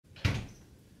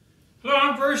Hello,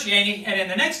 I'm Bergiani, and in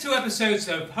the next two episodes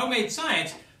of Homemade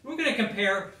Science, we're going to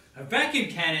compare a vacuum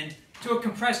cannon to a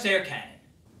compressed air cannon.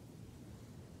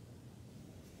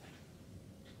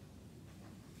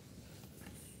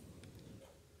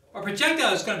 Our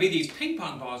projectile is going to be these ping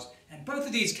pong balls, and both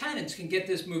of these cannons can get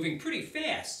this moving pretty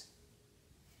fast.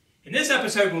 In this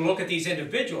episode, we'll look at these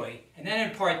individually, and then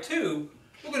in part two,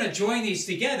 we're going to join these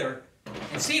together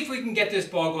and see if we can get this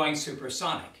ball going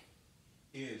supersonic.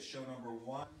 Is show number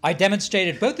 1. I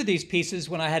demonstrated both of these pieces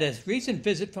when I had a recent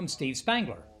visit from Steve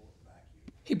Spangler.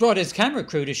 He brought his camera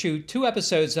crew to shoot 2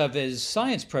 episodes of his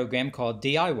science program called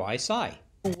DIY Sci.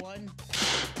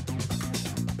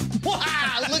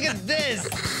 Wow, look at this!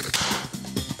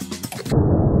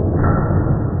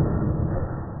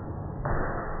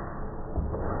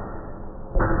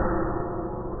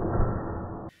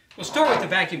 We'll start with the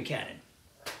vacuum cannon.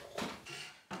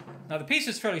 Now the piece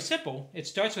is fairly simple. It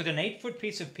starts with an 8-foot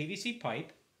piece of PVC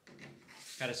pipe.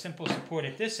 Got a simple support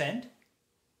at this end.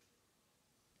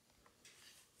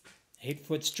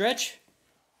 8-foot stretch.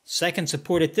 Second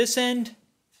support at this end.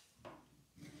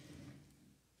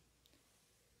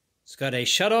 It's got a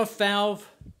shutoff valve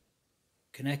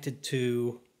connected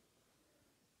to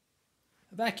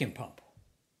a vacuum pump.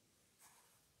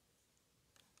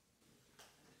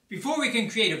 Before we can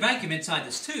create a vacuum inside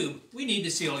this tube, we need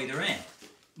to seal either end.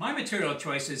 My material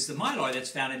choice is the mylar that's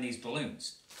found in these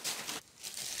balloons.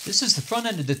 This is the front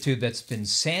end of the tube that's been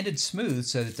sanded smooth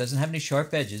so that it doesn't have any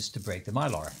sharp edges to break the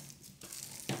mylar.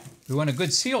 We want a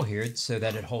good seal here so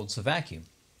that it holds the vacuum.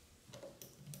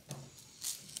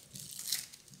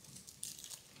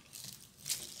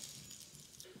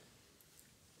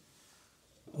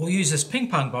 We'll use this ping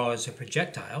pong ball as a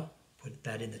projectile. Put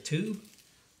that in the tube.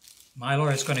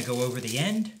 Mylar is going to go over the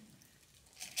end.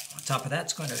 On top of that,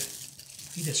 it's going to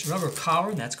be this rubber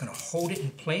collar, and that's going to hold it in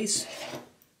place.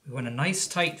 We want a nice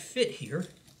tight fit here.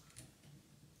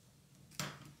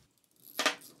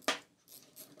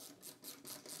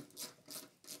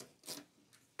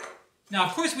 Now,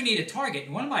 of course, we need a target,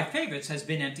 and one of my favorites has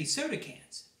been empty soda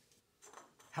cans.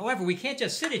 However, we can't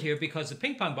just sit it here because the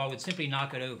ping pong ball would simply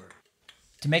knock it over.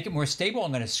 To make it more stable,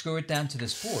 I'm going to screw it down to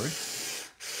this board.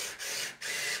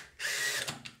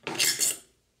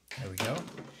 There we go.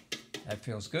 That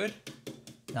feels good.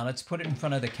 Now let's put it in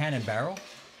front of the cannon barrel,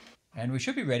 and we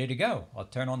should be ready to go. I'll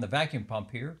turn on the vacuum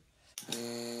pump here.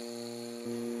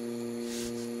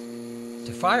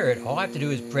 To fire it, all I have to do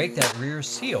is break that rear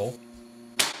seal,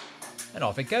 and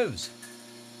off it goes.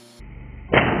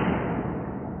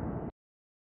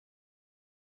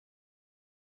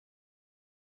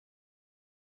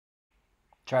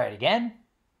 Try it again.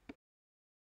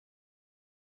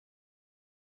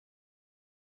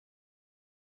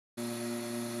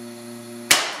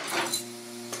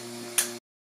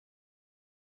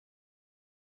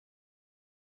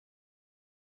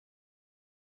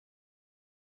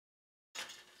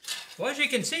 Well, as you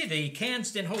can see, the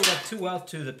cans didn't hold up too well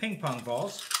to the ping pong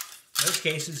balls. In most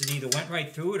cases, it either went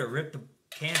right through it or ripped the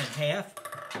can in half.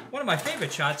 One of my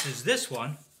favorite shots is this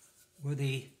one, where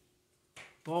the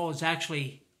ball is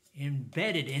actually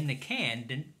embedded in the can,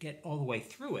 didn't get all the way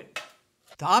through it.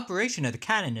 The operation of the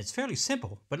cannon is fairly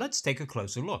simple, but let's take a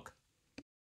closer look.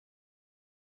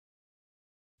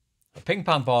 A ping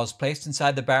pong ball is placed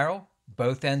inside the barrel.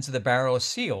 Both ends of the barrel are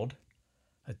sealed.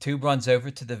 A tube runs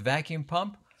over to the vacuum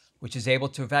pump, which is able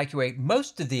to evacuate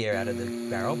most of the air out of the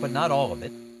barrel, but not all of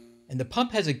it. And the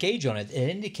pump has a gauge on it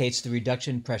that indicates the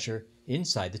reduction in pressure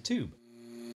inside the tube.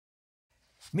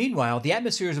 Meanwhile, the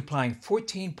atmosphere is applying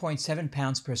 14.7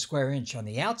 pounds per square inch on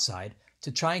the outside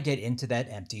to try and get into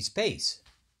that empty space.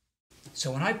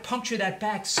 So when I puncture that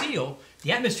back seal,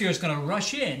 the atmosphere is going to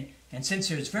rush in, and since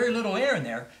there's very little air in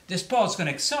there, this ball is going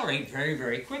to accelerate very,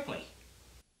 very quickly.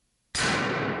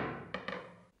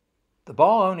 The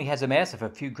ball only has a mass of a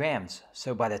few grams,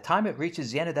 so by the time it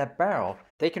reaches the end of that barrel,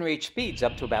 they can reach speeds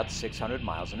up to about 600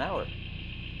 miles an hour.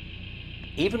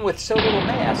 Even with so little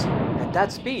mass, at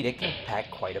that speed it can pack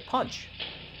quite a punch.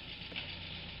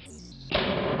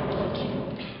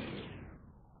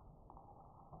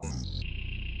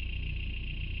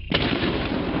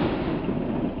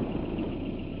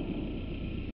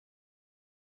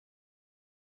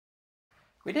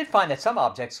 We did find that some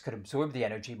objects could absorb the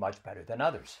energy much better than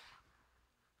others.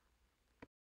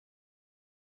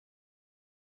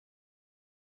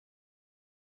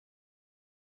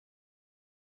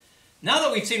 Now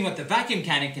that we've seen what the vacuum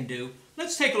cannon can do,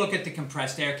 let's take a look at the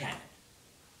compressed air cannon.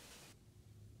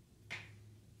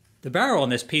 The barrel on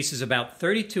this piece is about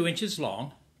 32 inches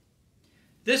long.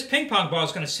 This ping pong ball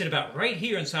is going to sit about right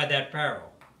here inside that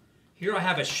barrel. Here I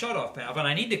have a shutoff valve, and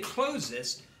I need to close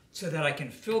this so that I can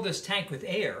fill this tank with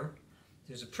air.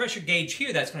 There's a pressure gauge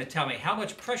here that's going to tell me how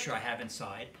much pressure I have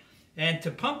inside. And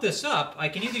to pump this up, I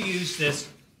can either use this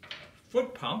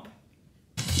foot pump,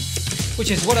 which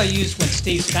is what I used when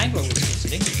Steve Spangler was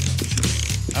visiting.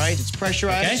 All right, it's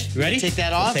pressurized. Okay, you ready? Take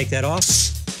that off. Take that off.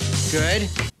 Good.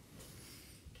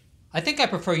 I think I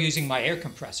prefer using my air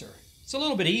compressor. It's a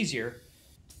little bit easier,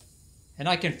 and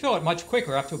I can fill it much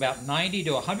quicker, up to about 90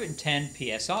 to 110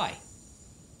 psi.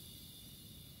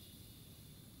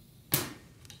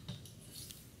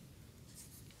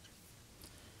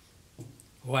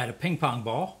 We'll add a ping pong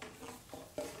ball.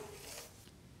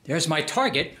 There's my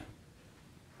target.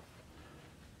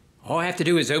 All I have to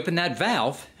do is open that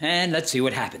valve, and let's see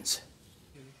what happens.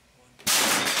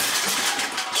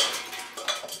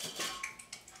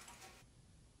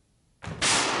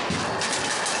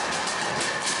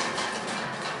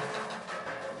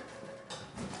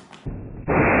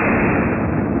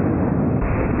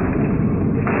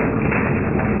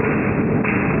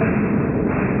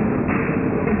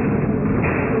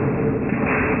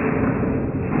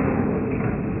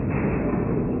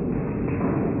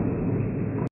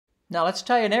 Now let's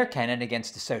try an air cannon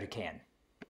against a soda can.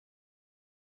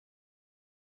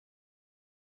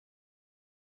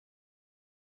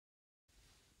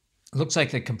 Looks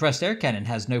like the compressed air cannon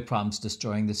has no problems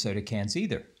destroying the soda cans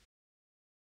either.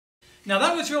 Now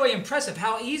that was really impressive,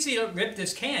 how easy to rip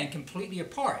this can completely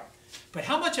apart. But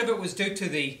how much of it was due to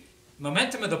the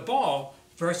momentum of the ball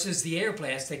versus the air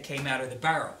blast that came out of the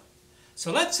barrel?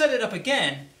 So let's set it up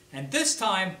again, and this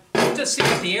time we'll just see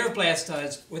what the air blast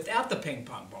does without the ping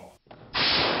pong ball.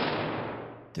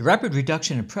 The rapid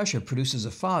reduction in pressure produces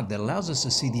a fog that allows us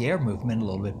to see the air movement a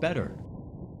little bit better.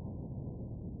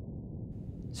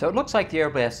 So it looks like the air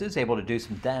blast is able to do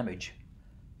some damage.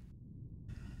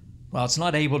 While it's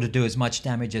not able to do as much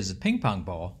damage as a ping pong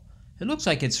ball, it looks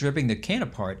like it's ripping the can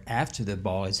apart after the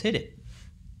ball has hit it.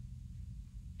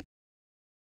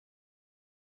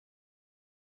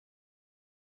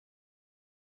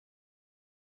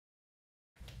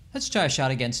 Let's try a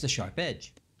shot against the sharp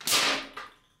edge.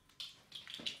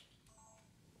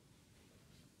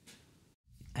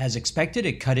 As expected,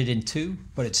 it cut it in two,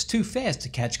 but it's too fast to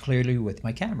catch clearly with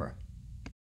my camera.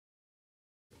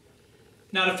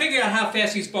 Now to figure out how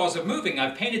fast these balls are moving,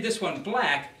 I've painted this one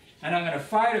black, and I'm going to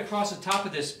fire it across the top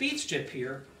of this speed strip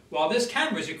here, while this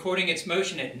camera is recording its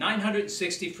motion at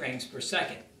 960 frames per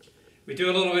second. We do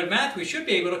a little bit of math, we should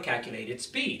be able to calculate its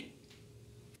speed.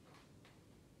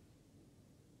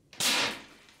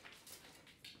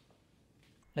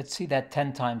 Let's see that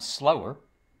 10 times slower.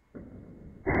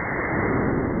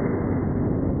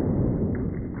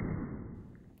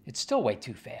 It's still way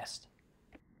too fast.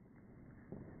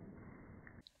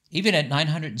 Even at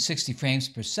 960 frames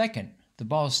per second, the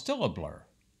ball is still a blur.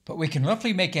 But we can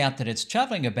roughly make out that it's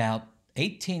traveling about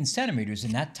 18 centimeters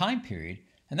in that time period,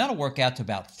 and that'll work out to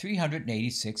about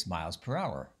 386 miles per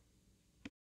hour.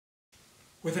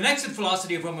 With an exit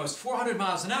velocity of almost 400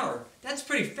 miles an hour, that's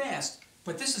pretty fast,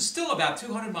 but this is still about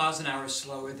 200 miles an hour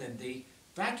slower than the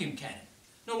vacuum cannon.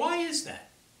 Now why is that?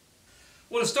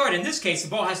 Well, to start, in this case, the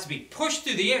ball has to be pushed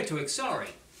through the air to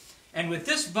accelerate. And with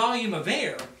this volume of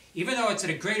air, even though it's at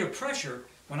a greater pressure,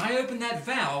 when I open that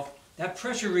valve, that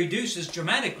pressure reduces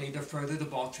dramatically the further the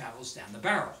ball travels down the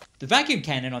barrel. The vacuum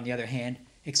cannon, on the other hand,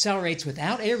 accelerates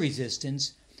without air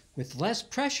resistance with less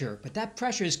pressure, but that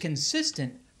pressure is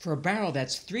consistent for a barrel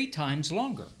that's 3 times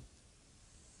longer.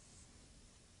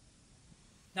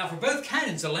 Now, for both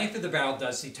cannons, the length of the barrel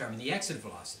does determine the exit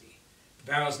velocity.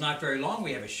 The barrel is not very long,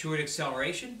 we have a short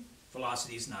acceleration,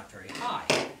 velocity is not very high.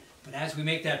 But as we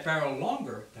make that barrel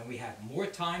longer, then we have more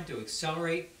time to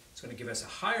accelerate, it's going to give us a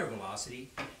higher velocity,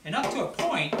 and up to a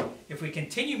point, if we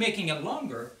continue making it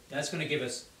longer, that's going to give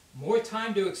us more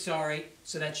time to accelerate,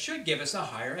 so that should give us a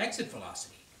higher exit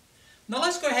velocity. Now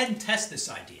let's go ahead and test this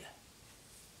idea.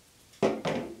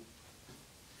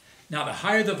 Now the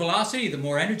higher the velocity, the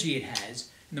more energy it has,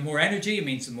 and the more energy it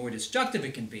means the more destructive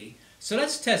it can be. So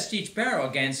let's test each barrel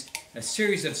against a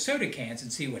series of soda cans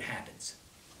and see what happens.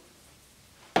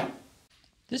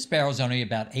 This barrel is only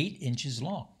about 8 inches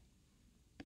long.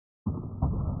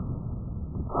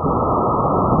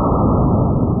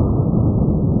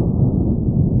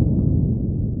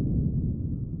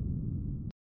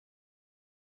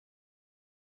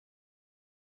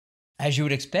 As you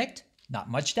would expect, not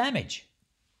much damage.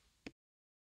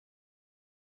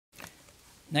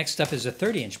 Next up is a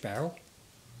 30-inch barrel.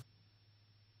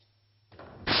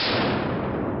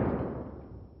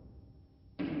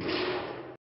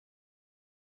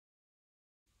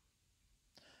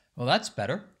 Well, that's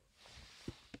better.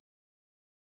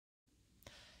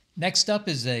 Next up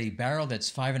is a barrel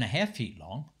that's 5.5 feet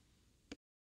long.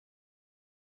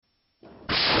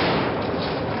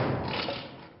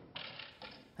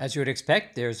 As you would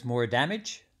expect, there's more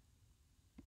damage.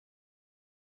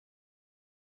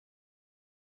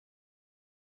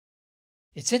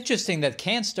 It's interesting that the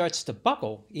can starts to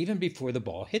buckle even before the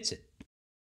ball hits it.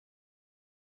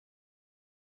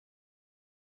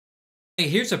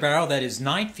 Here's a barrel that is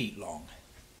 9 feet long.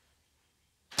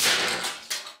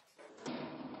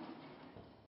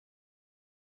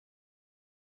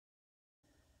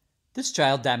 This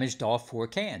child damaged all 4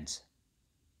 cans.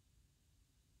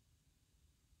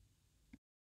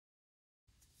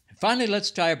 And finally,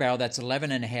 let's try a barrel that's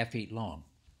 11.5 feet long.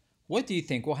 What do you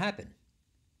think will happen?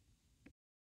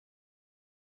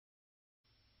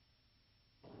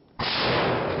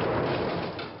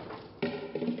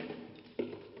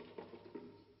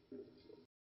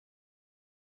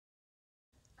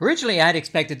 Originally, I had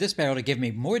expected this barrel to give me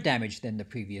more damage than the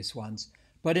previous ones,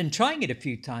 but in trying it a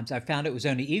few times, I found it was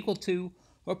only equal to,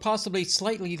 or possibly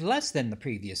slightly less than the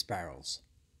previous barrels.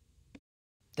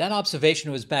 That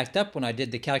observation was backed up when I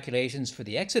did the calculations for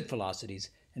the exit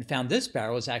velocities and found this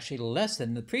barrel is actually less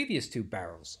than the previous 2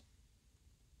 barrels.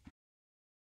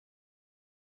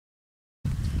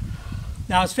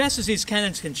 Now, as fast as these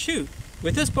cannons can shoot,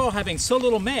 with this ball having so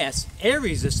little mass, air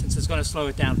resistance is going to slow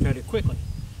it down fairly quickly.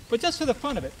 But just for the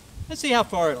fun of it, let's see how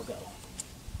far it'll go.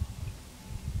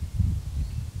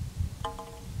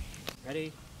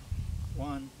 Ready?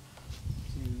 1,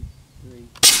 2, 3.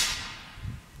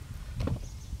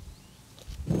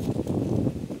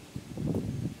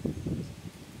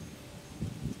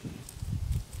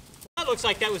 That looks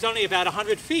like that was only about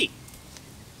 100 feet.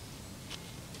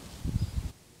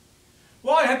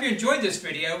 Well, I hope you enjoyed this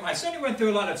video. I certainly went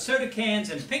through a lot of soda cans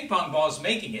and ping pong balls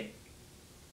making it.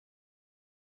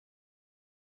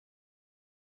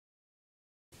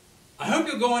 I hope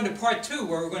you'll go on to part 2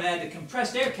 where we're going to add the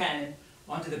compressed air cannon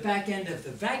onto the back end of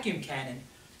the vacuum cannon,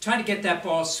 trying to get that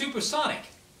ball supersonic.